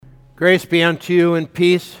Grace be unto you and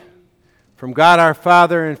peace from God our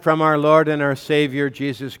Father and from our Lord and our Savior,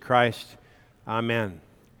 Jesus Christ. Amen.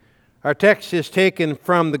 Our text is taken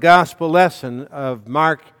from the gospel lesson of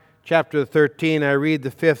Mark chapter 13. I read the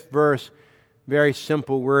 5th verse, very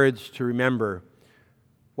simple words to remember.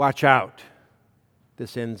 Watch out.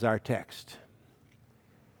 This ends our text.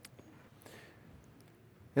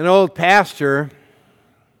 An old pastor,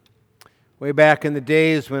 way back in the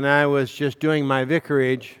days when I was just doing my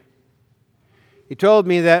vicarage, he told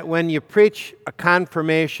me that when you preach a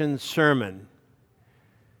confirmation sermon,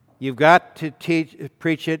 you've got to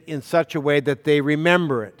preach it in such a way that they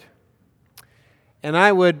remember it. And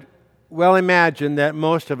I would well imagine that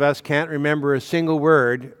most of us can't remember a single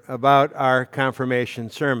word about our confirmation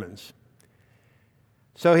sermons.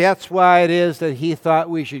 So that's why it is that he thought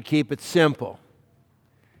we should keep it simple.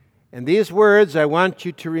 And these words I want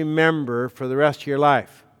you to remember for the rest of your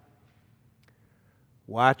life.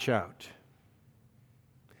 Watch out.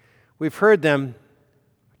 We've heard them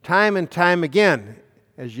time and time again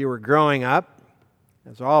as you were growing up,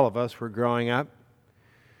 as all of us were growing up.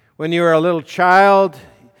 When you were a little child,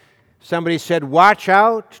 somebody said, watch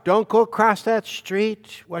out, don't go across that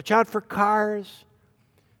street, watch out for cars.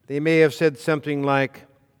 They may have said something like,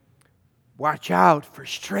 watch out for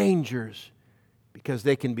strangers because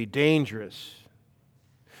they can be dangerous.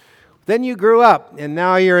 Then you grew up, and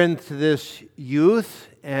now you're into this youth,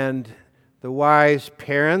 and the wise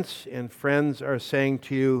parents and friends are saying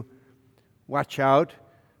to you, watch out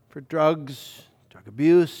for drugs, drug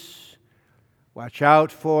abuse. Watch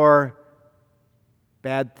out for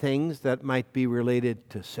bad things that might be related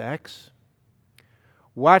to sex.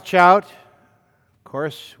 Watch out. Of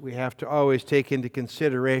course, we have to always take into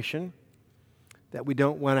consideration that we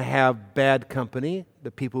don't want to have bad company, the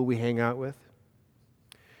people we hang out with.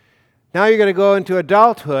 Now you're going to go into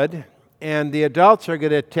adulthood, and the adults are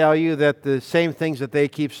going to tell you that the same things that they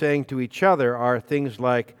keep saying to each other are things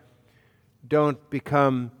like, don't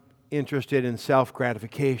become interested in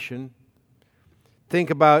self-gratification.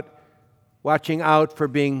 Think about watching out for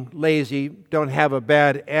being lazy. Don't have a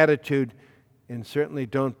bad attitude, and certainly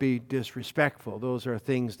don't be disrespectful. Those are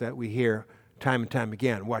things that we hear time and time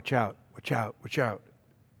again. Watch out, watch out, watch out.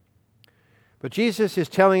 But Jesus is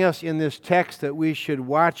telling us in this text that we should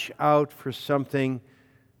watch out for something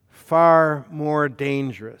far more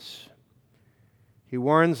dangerous. He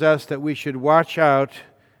warns us that we should watch out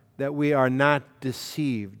that we are not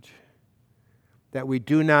deceived, that we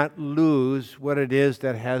do not lose what it is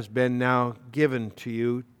that has been now given to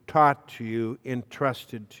you, taught to you,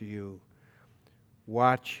 entrusted to you.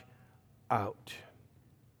 Watch out.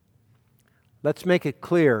 Let's make it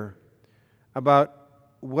clear about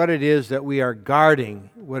what it is that we are guarding,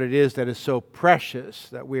 what it is that is so precious,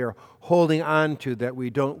 that we are holding on to, that we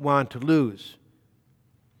don't want to lose.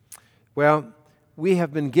 Well, we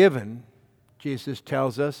have been given, Jesus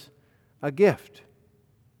tells us, a gift.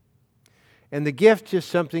 And the gift is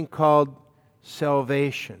something called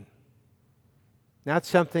salvation. Not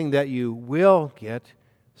something that you will get,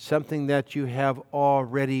 something that you have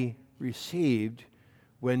already received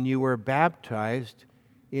when you were baptized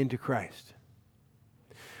into Christ.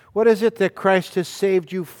 What is it that Christ has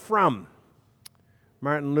saved you from?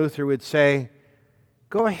 Martin Luther would say,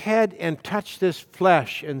 go ahead and touch this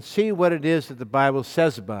flesh and see what it is that the Bible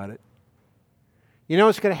says about it. You know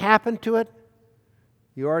what's going to happen to it?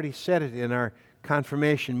 You already said it in our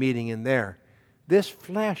confirmation meeting in there. This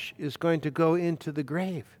flesh is going to go into the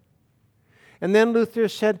grave. And then Luther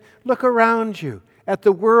said, look around you at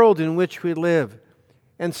the world in which we live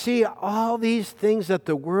and see all these things that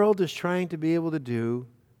the world is trying to be able to do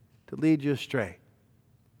to lead you astray.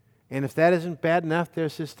 And if that isn't bad enough,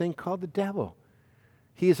 there's this thing called the devil.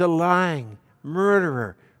 He's a lying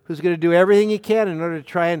murderer who's going to do everything he can in order to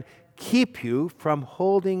try and keep you from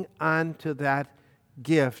holding on to that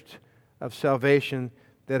gift of salvation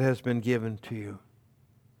that has been given to you.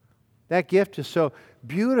 That gift is so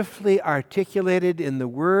beautifully articulated in the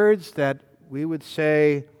words that we would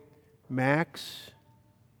say, Max,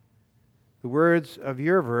 the words of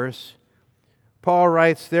your verse. Paul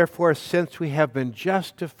writes, therefore, since we have been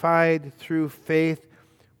justified through faith,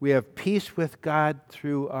 we have peace with God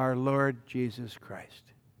through our Lord Jesus Christ.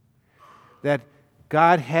 That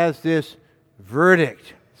God has this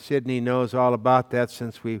verdict. Sydney knows all about that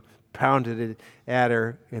since we pounded it at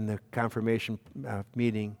her in the confirmation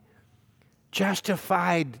meeting.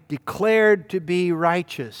 Justified, declared to be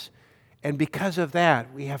righteous. And because of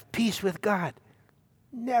that, we have peace with God.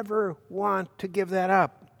 Never want to give that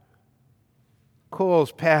up.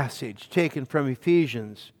 Cole's passage, taken from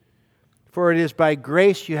Ephesians For it is by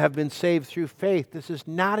grace you have been saved through faith. This is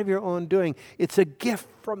not of your own doing. It's a gift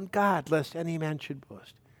from God, lest any man should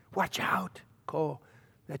boast. Watch out, Cole,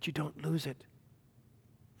 that you don't lose it.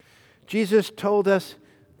 Jesus told us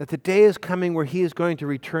that the day is coming where he is going to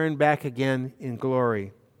return back again in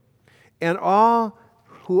glory. And all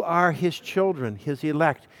who are his children, his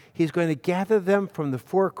elect, he's going to gather them from the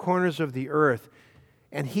four corners of the earth,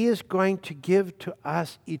 and he is going to give to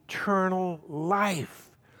us eternal life.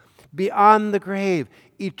 Beyond the grave,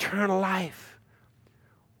 eternal life.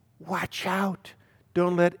 Watch out.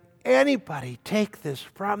 Don't let anybody take this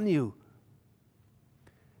from you.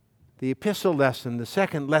 The epistle lesson, the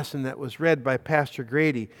second lesson that was read by Pastor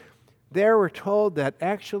Grady, there we're told that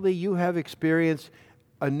actually you have experienced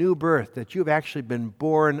a new birth, that you've actually been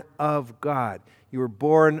born of God. You were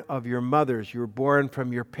born of your mothers. You were born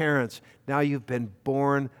from your parents. Now you've been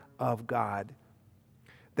born of God.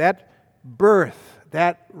 That birth,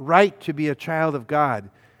 that right to be a child of God,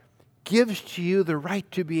 gives to you the right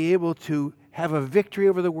to be able to have a victory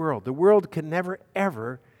over the world. The world can never,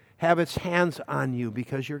 ever have its hands on you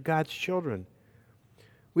because you're God's children.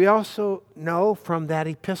 We also know from that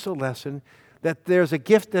epistle lesson that there's a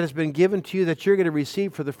gift that has been given to you that you're going to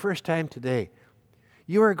receive for the first time today.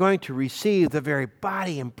 You are going to receive the very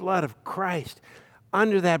body and blood of Christ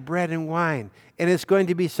under that bread and wine. And it's going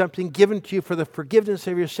to be something given to you for the forgiveness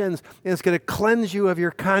of your sins. And it's going to cleanse you of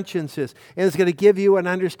your consciences. And it's going to give you an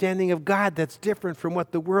understanding of God that's different from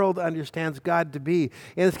what the world understands God to be.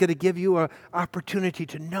 And it's going to give you an opportunity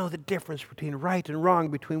to know the difference between right and wrong,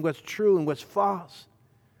 between what's true and what's false.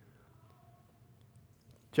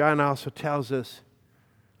 John also tells us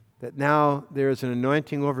that now there is an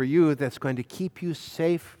anointing over you that's going to keep you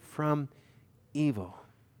safe from evil.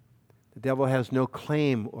 The devil has no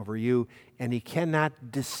claim over you, and he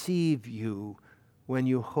cannot deceive you when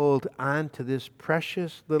you hold on to this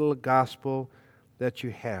precious little gospel that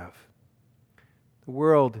you have. The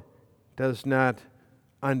world does not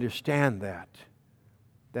understand that.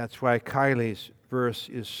 That's why Kylie's verse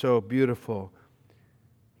is so beautiful.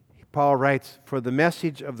 Paul writes, "For the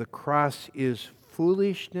message of the cross is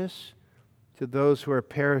foolishness to those who are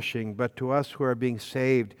perishing, but to us who are being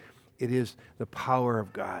saved, it is the power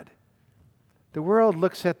of God." The world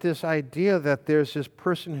looks at this idea that there's this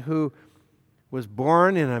person who was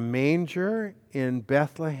born in a manger in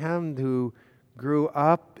Bethlehem, who grew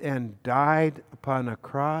up and died upon a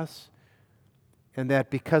cross, and that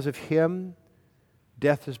because of him,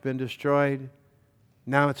 death has been destroyed.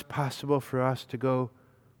 Now it's possible for us to go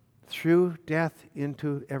through death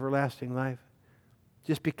into everlasting life,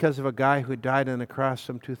 just because of a guy who died on a cross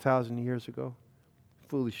some 2,000 years ago.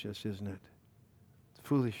 Foolishness, isn't it? It's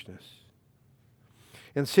foolishness.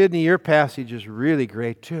 And Sidney, your passage is really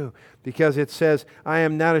great too, because it says, "I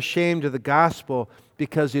am not ashamed of the gospel,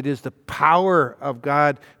 because it is the power of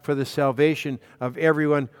God for the salvation of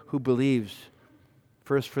everyone who believes."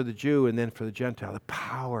 First for the Jew and then for the Gentile. The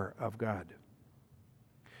power of God.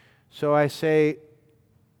 So I say,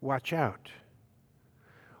 watch out.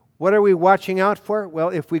 What are we watching out for? Well,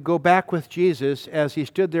 if we go back with Jesus as he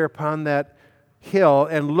stood there upon that hill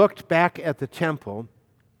and looked back at the temple,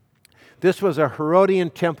 this was a Herodian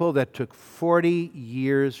temple that took 40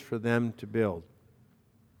 years for them to build.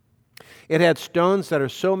 It had stones that are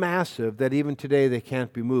so massive that even today they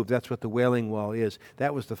can't be moved. That's what the Wailing Wall is.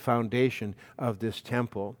 That was the foundation of this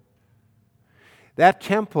temple. That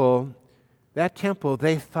temple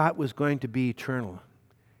they thought was going to be eternal.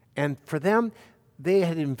 And for them, they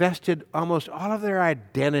had invested almost all of their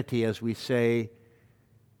identity, as we say,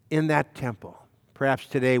 in that temple. Perhaps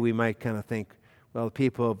today we might kind of think, well, the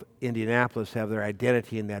people of Indianapolis have their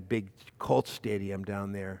identity in that big Colts stadium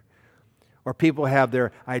down there. Or people have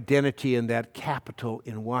their identity in that Capitol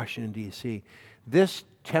in Washington, D.C. This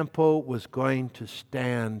temple was going to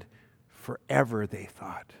stand forever, they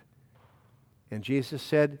thought. And Jesus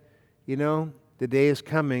said, you know, the day is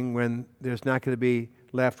coming when there's not going to be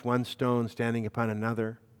left one stone standing upon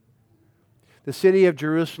another. The city of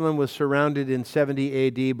Jerusalem was surrounded in 70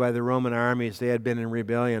 A.D. by the Roman armies. They had been in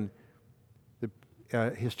rebellion. The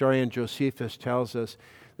historian Josephus tells us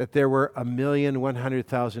that there were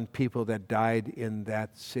 1,100,000 people that died in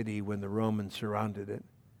that city when the Romans surrounded it.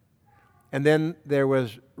 And then there were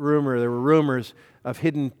rumors of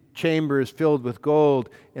hidden chambers filled with gold,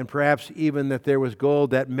 and perhaps even that there was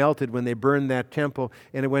gold that melted when they burned that temple,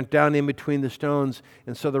 and it went down in between the stones.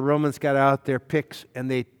 And so the Romans got out their picks and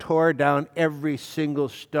they tore down every single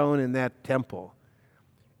stone in that temple.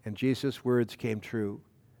 And Jesus' words came true.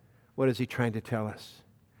 What is he trying to tell us?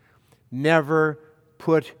 Never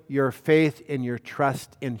put your faith and your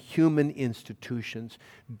trust in human institutions.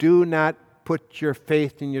 Do not put your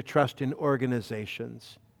faith and your trust in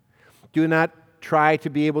organizations. Do not try to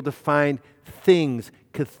be able to find things,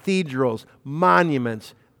 cathedrals,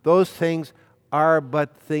 monuments. Those things are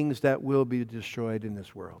but things that will be destroyed in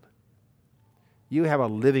this world. You have a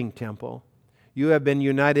living temple. You have been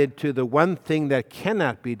united to the one thing that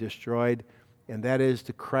cannot be destroyed, and that is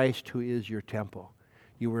the Christ who is your temple.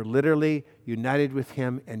 You were literally united with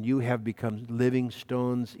Him, and you have become living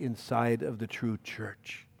stones inside of the true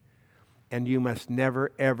church. And you must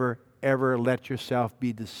never, ever, ever let yourself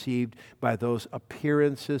be deceived by those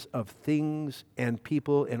appearances of things and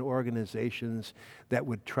people and organizations that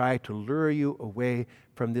would try to lure you away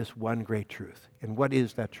from this one great truth. And what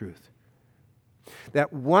is that truth?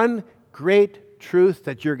 That one great truth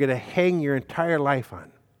that you're going to hang your entire life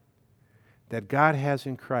on, that God has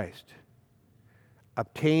in Christ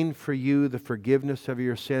obtained for you the forgiveness of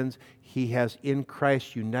your sins. He has in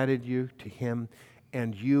Christ united you to Him,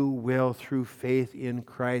 and you will, through faith in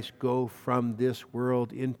Christ, go from this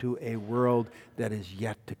world into a world that is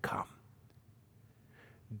yet to come.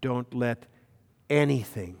 Don't let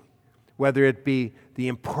anything, whether it be the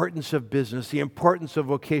importance of business, the importance of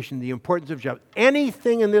vocation, the importance of job,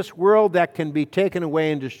 anything in this world that can be taken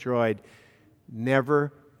away and destroyed,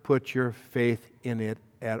 never put your faith in it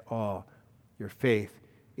at all. Your faith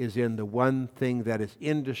is in the one thing that is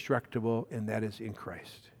indestructible, and that is in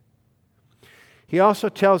Christ. He also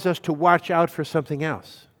tells us to watch out for something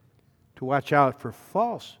else, to watch out for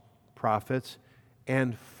false prophets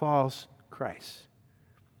and false Christs.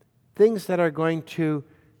 Things that are going to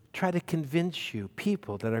try to convince you,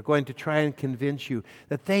 people that are going to try and convince you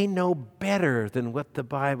that they know better than what the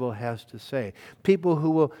Bible has to say. People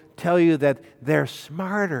who will tell you that they're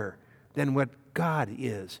smarter than what God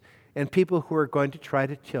is. And people who are going to try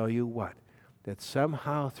to tell you what? That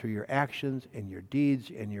somehow through your actions and your deeds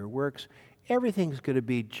and your works, everything's going to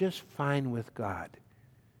be just fine with God.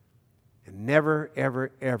 And never,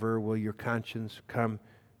 ever, ever will your conscience come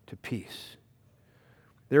to peace.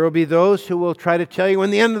 There will be those who will try to tell you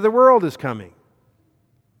when the end of the world is coming.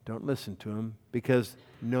 Don't listen to them, because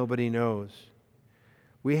nobody knows.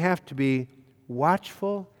 We have to be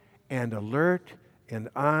watchful and alert and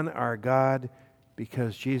on our God,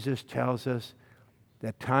 because Jesus tells us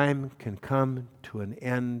that time can come to an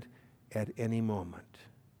end at any moment.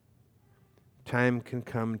 Time can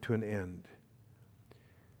come to an end.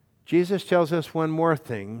 Jesus tells us one more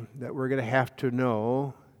thing that we're going to have to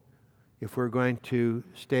know if we're going to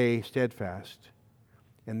stay steadfast,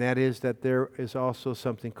 and that is that there is also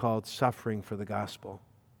something called suffering for the gospel.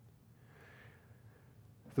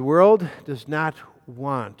 The world does not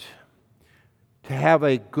want to have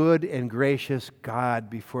a good and gracious God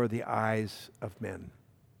before the eyes of men.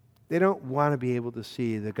 They don't want to be able to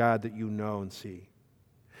see the God that you know and see.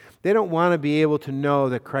 They don't want to be able to know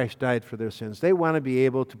that Christ died for their sins. They want to be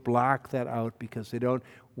able to block that out because they don't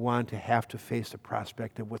want to have to face the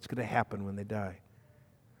prospect of what's going to happen when they die.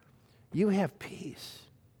 You have peace.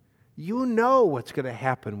 You know what's going to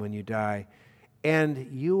happen when you die, and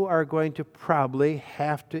you are going to probably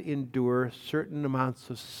have to endure certain amounts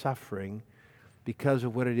of suffering because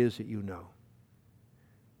of what it is that you know.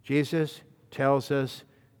 Jesus tells us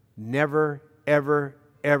never, ever,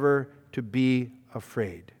 ever to be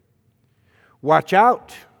afraid. Watch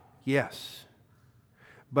out, yes.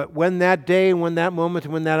 But when that day, when that moment,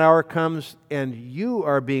 when that hour comes, and you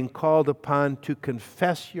are being called upon to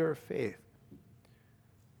confess your faith,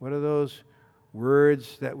 what are those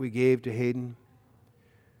words that we gave to Hayden?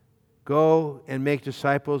 Go and make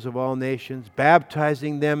disciples of all nations,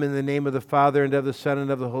 baptizing them in the name of the Father and of the Son and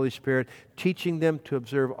of the Holy Spirit, teaching them to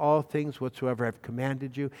observe all things whatsoever I have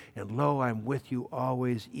commanded you, and lo, I'm with you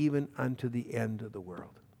always, even unto the end of the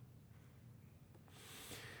world.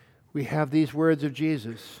 We have these words of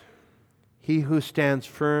Jesus. He who stands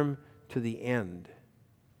firm to the end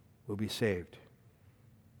will be saved.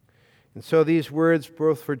 And so these words,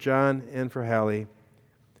 both for John and for Hallie,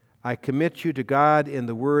 I commit you to God in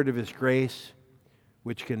the word of His grace,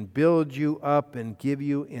 which can build you up and give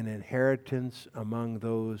you an inheritance among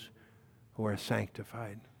those who are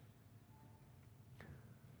sanctified.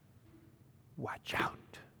 Watch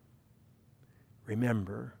out.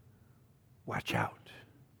 Remember, watch out.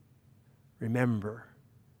 Remember,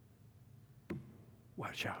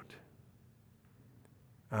 watch out.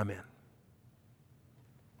 Amen.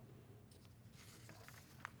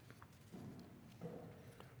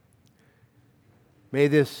 May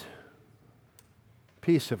this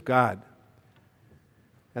peace of God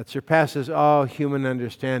that surpasses all human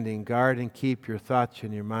understanding guard and keep your thoughts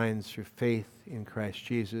and your minds through faith in Christ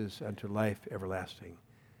Jesus unto life everlasting.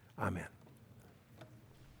 Amen.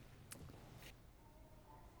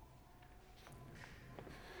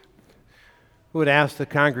 I would ask the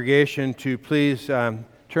congregation to please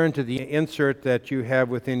turn to the insert that you have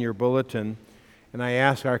within your bulletin, and I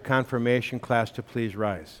ask our confirmation class to please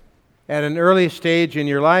rise. At an early stage in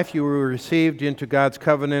your life, you were received into God's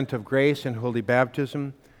covenant of grace and holy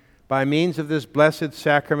baptism. By means of this blessed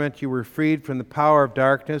sacrament, you were freed from the power of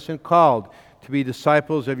darkness and called to be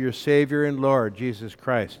disciples of your Savior and Lord, Jesus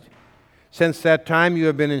Christ. Since that time, you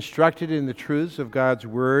have been instructed in the truths of God's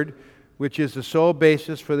Word, which is the sole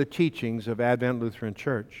basis for the teachings of Advent Lutheran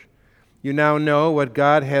Church. You now know what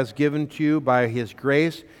God has given to you by His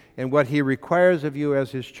grace and what He requires of you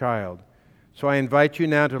as His child. So I invite you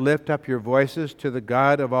now to lift up your voices to the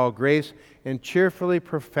God of all grace and cheerfully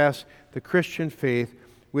profess the Christian faith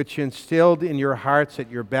which instilled in your hearts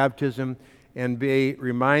at your baptism, and be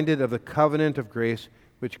reminded of the covenant of grace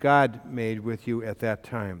which God made with you at that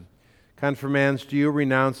time. Confirmands, do you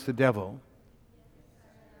renounce the devil?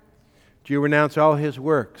 Do you renounce all his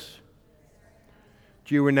works?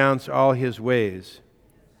 Do you renounce all his ways?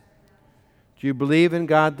 Do you believe in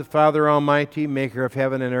God the Father Almighty, maker of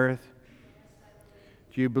heaven and earth?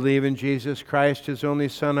 Do you believe in Jesus Christ, His only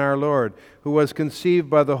Son, our Lord, who was conceived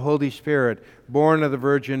by the Holy Spirit, born of the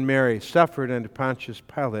Virgin Mary, suffered under Pontius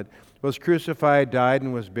Pilate, was crucified, died,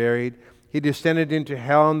 and was buried? He descended into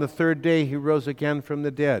hell, and the third day He rose again from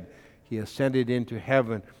the dead. He ascended into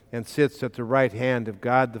heaven and sits at the right hand of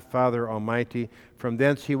God the Father Almighty. From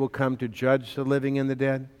thence He will come to judge the living and the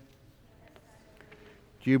dead.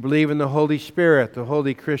 Do you believe in the Holy Spirit, the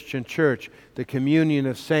holy Christian church, the communion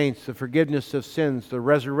of saints, the forgiveness of sins, the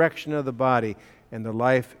resurrection of the body, and the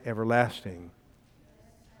life everlasting?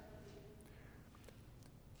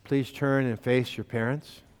 Please turn and face your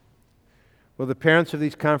parents. Will the parents of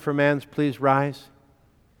these confirmands please rise?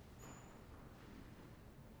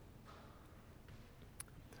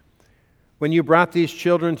 When you brought these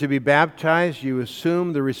children to be baptized, you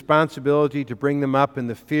assumed the responsibility to bring them up in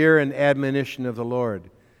the fear and admonition of the Lord.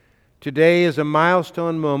 Today is a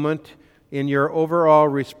milestone moment in your overall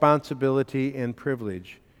responsibility and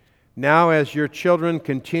privilege. Now, as your children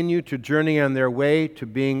continue to journey on their way to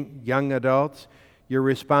being young adults, your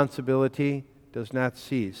responsibility does not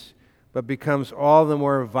cease, but becomes all the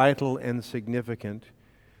more vital and significant.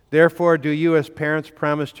 Therefore, do you as parents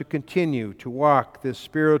promise to continue to walk this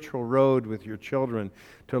spiritual road with your children,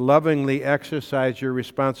 to lovingly exercise your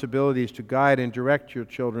responsibilities to guide and direct your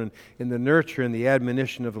children in the nurture and the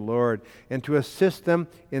admonition of the Lord, and to assist them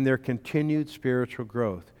in their continued spiritual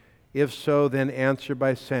growth? If so, then answer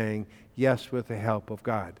by saying, yes, with the help of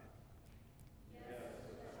God.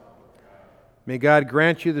 May God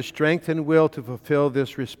grant you the strength and will to fulfill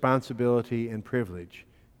this responsibility and privilege.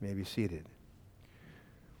 You may be seated.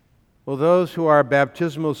 Will those who are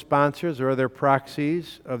baptismal sponsors or other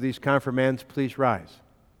proxies of these confirmands please rise?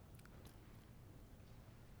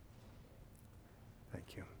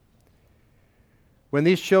 Thank you. When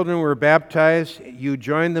these children were baptized, you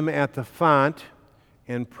joined them at the font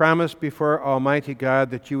and promised before Almighty God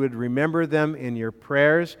that you would remember them in your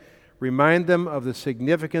prayers, remind them of the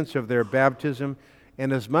significance of their baptism,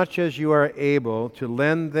 and as much as you are able, to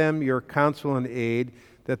lend them your counsel and aid,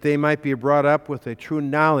 that they might be brought up with a true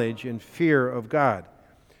knowledge and fear of God.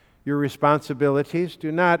 Your responsibilities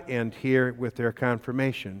do not end here with their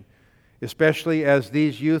confirmation. Especially as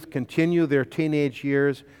these youth continue their teenage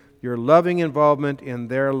years, your loving involvement in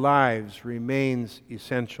their lives remains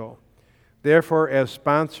essential. Therefore, as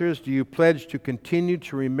sponsors, do you pledge to continue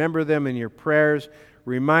to remember them in your prayers,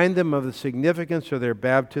 remind them of the significance of their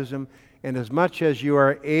baptism, and as much as you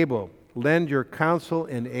are able, lend your counsel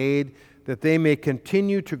and aid, that they may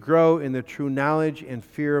continue to grow in the true knowledge and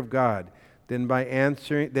fear of God? Then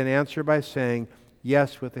answer by saying,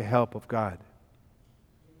 yes, with the help of God.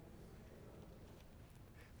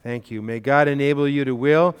 Thank you. May God enable you to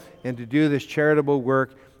will and to do this charitable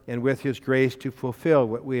work, and with His grace to fulfill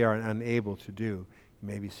what we are unable to do. You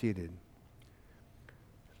may be seated.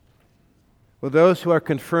 Will those who are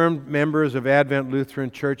confirmed members of Advent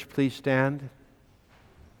Lutheran Church please stand?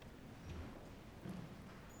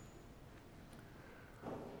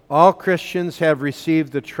 All Christians have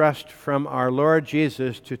received the trust from our Lord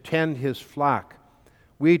Jesus to tend His flock.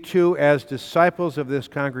 We too, as disciples of this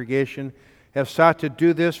congregation, have sought to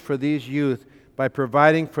do this for these youth by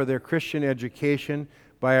providing for their Christian education,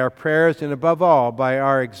 by our prayers, and above all, by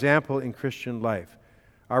our example in Christian life.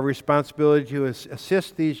 Our responsibility to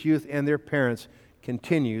assist these youth and their parents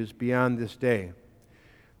continues beyond this day.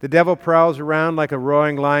 The devil prowls around like a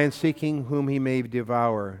roaring lion, seeking whom he may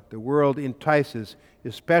devour. The world entices,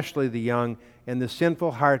 especially the young, and the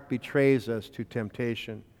sinful heart betrays us to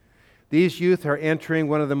temptation. These youth are entering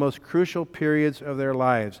one of the most crucial periods of their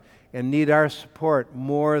lives and need our support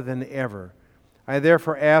more than ever. I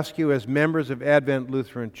therefore ask you, as members of Advent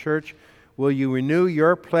Lutheran Church, will you renew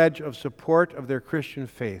your pledge of support of their Christian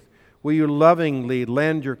faith? Will you lovingly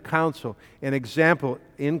lend your counsel and example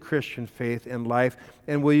in Christian faith and life?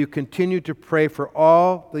 And will you continue to pray for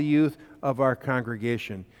all the youth of our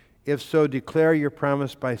congregation? If so, declare your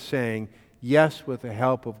promise by saying, yes, with the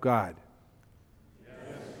help of God. Yes,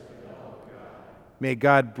 with the help of God. May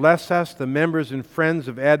God bless us, the members and friends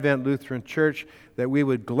of Advent Lutheran Church, that we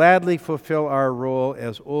would gladly fulfill our role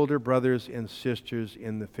as older brothers and sisters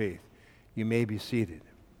in the faith. You may be seated.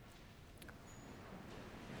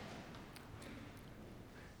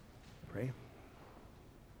 Pray.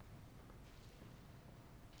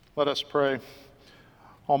 Let us pray.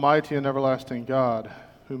 Almighty and everlasting God,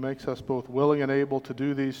 who makes us both willing and able to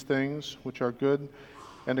do these things which are good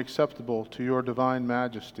and acceptable to your divine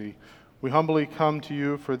majesty, we humbly come to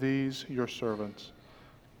you for these, your servants.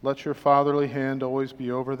 Let your fatherly hand always be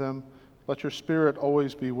over them. Let your Spirit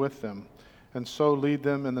always be with them, and so lead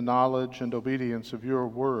them in the knowledge and obedience of your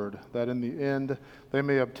word, that in the end they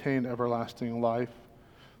may obtain everlasting life.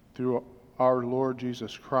 Through our Lord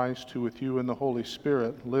Jesus Christ, who with you in the Holy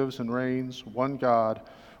Spirit lives and reigns, one God,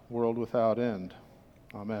 world without end.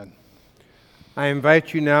 Amen. I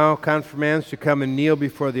invite you now, confirmands, to come and kneel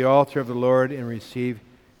before the altar of the Lord and receive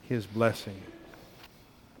his blessing.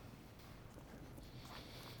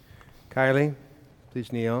 Kylie,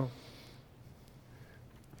 please kneel.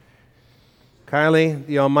 Kylie,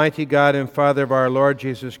 the Almighty God and Father of our Lord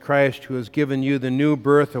Jesus Christ, who has given you the new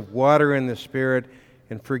birth of water and the Spirit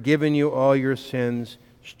and forgiven you all your sins,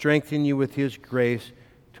 strengthen you with his grace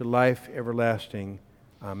to life everlasting.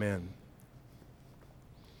 Amen.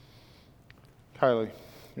 Kylie,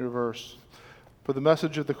 your verse. For the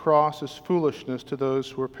message of the cross is foolishness to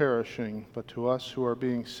those who are perishing, but to us who are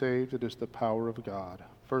being saved it is the power of God.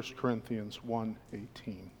 1 Corinthians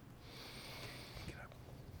 1:18.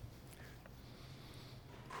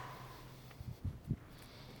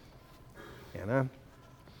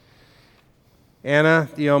 Anna,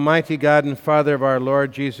 the Almighty God and Father of our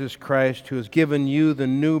Lord Jesus Christ, who has given you the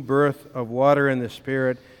new birth of water and the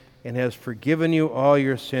Spirit, and has forgiven you all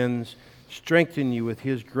your sins, strengthen you with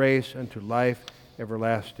his grace unto life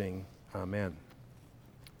everlasting. Amen.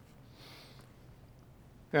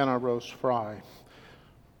 Anna Rose Fry.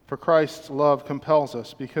 For Christ's love compels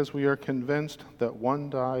us, because we are convinced that one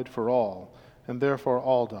died for all, and therefore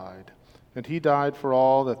all died. And he died for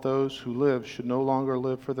all, that those who live should no longer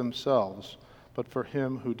live for themselves, but for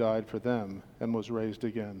him who died for them and was raised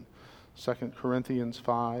again. 2 Corinthians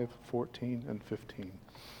 5:14 and 15.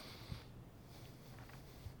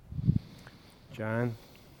 John.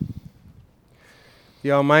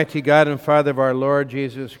 The Almighty God and Father of our Lord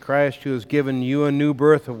Jesus Christ, who has given you a new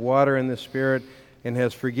birth of water and the Spirit, and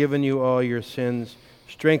has forgiven you all your sins,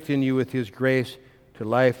 strengthen you with his grace to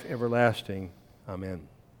life everlasting. Amen.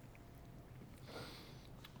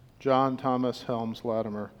 John Thomas Helms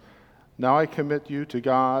Latimer. Now I commit you to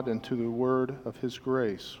God and to the word of his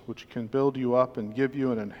grace, which can build you up and give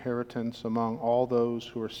you an inheritance among all those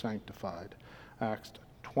who are sanctified. Acts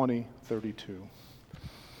 20:32.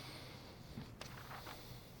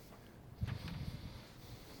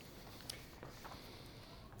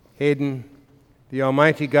 Hayden, the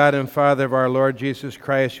Almighty God and Father of our Lord Jesus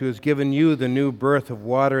Christ, who has given you the new birth of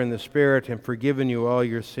water and the Spirit and forgiven you all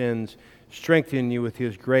your sins, strengthen you with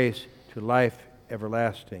his grace to life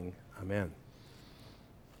everlasting. Amen.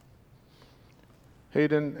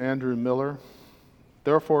 Hayden Andrew Miller.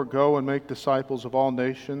 Therefore go and make disciples of all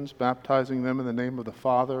nations, baptizing them in the name of the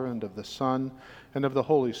Father and of the Son and of the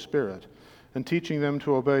Holy Spirit, and teaching them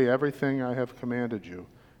to obey everything I have commanded you.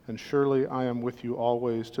 And surely I am with you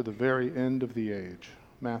always to the very end of the age.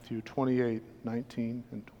 Matthew 28:19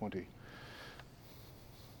 and 20.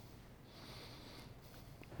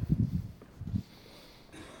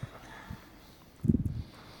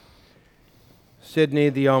 Sydney,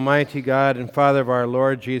 the Almighty God and Father of our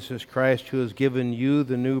Lord Jesus Christ, who has given you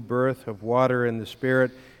the new birth of water and the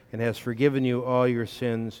Spirit, and has forgiven you all your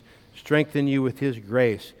sins, strengthen you with his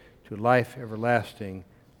grace to life everlasting.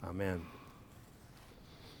 Amen.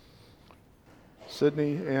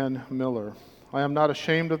 Sydney Ann Miller. I am not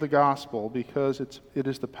ashamed of the gospel, because it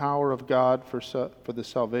is the power of God for the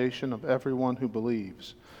salvation of everyone who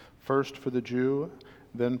believes, first for the Jew,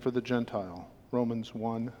 then for the Gentile. Romans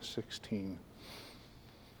 1:16.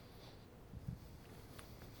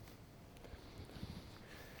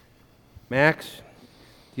 Max,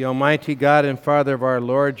 the Almighty God and Father of our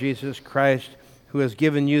Lord Jesus Christ, who has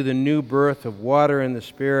given you the new birth of water and the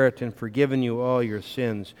Spirit and forgiven you all your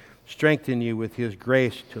sins, strengthen you with his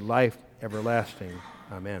grace to life everlasting.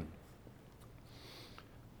 Amen.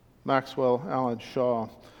 Maxwell Allen Shaw.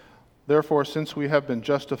 Therefore, since we have been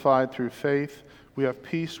justified through faith, we have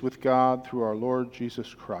peace with God through our Lord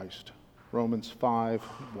Jesus Christ. Romans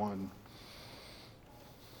 5:1.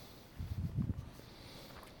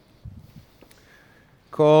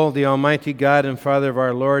 Call the Almighty God and Father of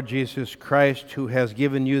our Lord Jesus Christ, who has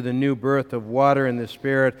given you the new birth of water and the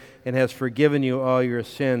Spirit and has forgiven you all your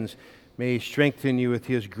sins. May He strengthen you with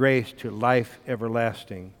His grace to life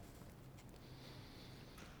everlasting.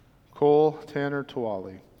 Cole Tanner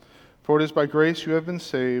Tuwali. For it is by grace you have been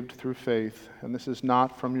saved through faith, and this is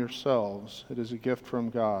not from yourselves. It is a gift from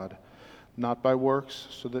God, not by works,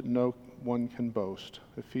 so that no one can boast.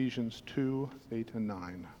 Ephesians 2:8 and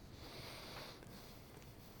 9.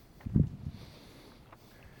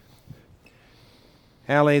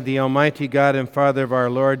 Hallie, the Almighty God and Father of our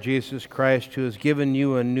Lord Jesus Christ, who has given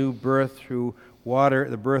you a new birth through water,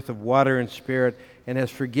 the birth of water and Spirit, and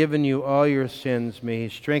has forgiven you all your sins, may He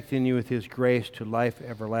strengthen you with His grace to life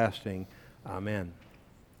everlasting. Amen.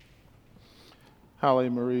 Hallie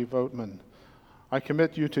Marie Votman. I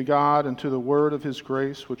commit you to God and to the word of His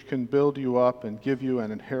grace, which can build you up and give you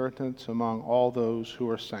an inheritance among all those who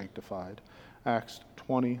are sanctified. Acts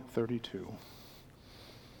 20:32.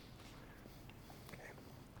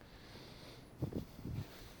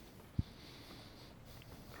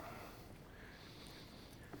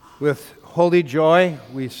 With holy joy,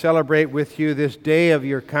 we celebrate with you this day of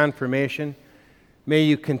your confirmation. May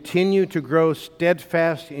you continue to grow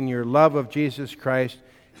steadfast in your love of Jesus Christ,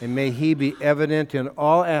 and may He be evident in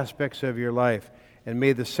all aspects of your life. And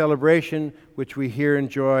may the celebration which we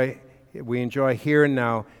enjoy here and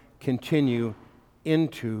now continue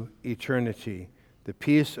into eternity. The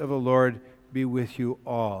peace of the Lord be with you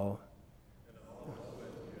all.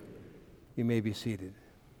 You may be seated.